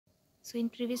So in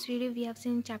previous video we have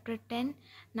seen chapter 10.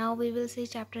 Now we will see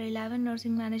chapter 11,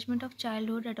 nursing management of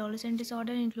childhood adolescent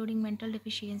disorder including mental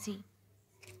deficiency.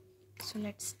 So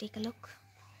let's take a look.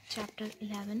 Chapter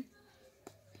 11,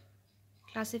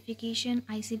 classification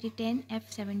ICD-10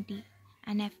 F70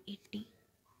 and F80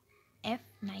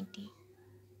 F90.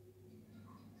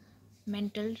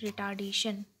 mental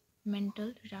retardation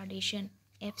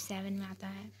F7 में आता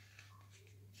है.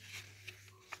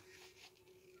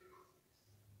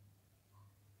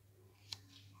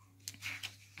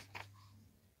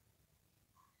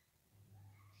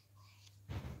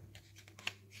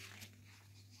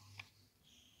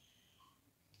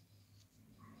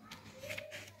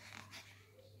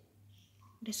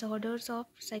 Disorders of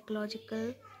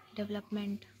psychological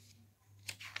development.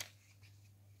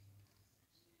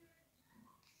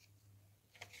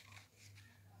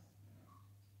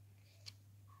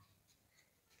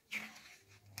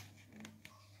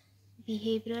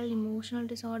 Behavioral emotional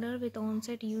disorder with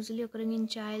onset usually occurring in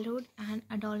childhood and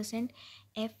adolescent.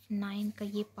 F9 का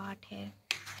ये part है.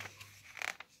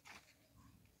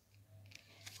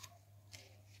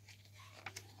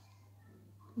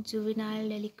 Juvenile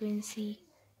delinquency.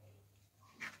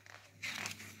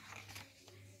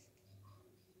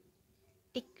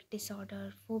 Tic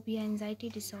disorder, phobia, anxiety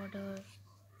disorder,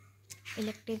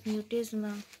 elective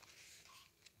mutism,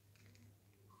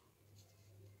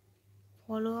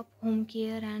 follow-up home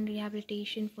care and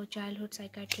rehabilitation for childhood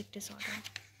psychiatric disorder.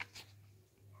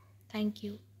 Thank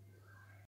you.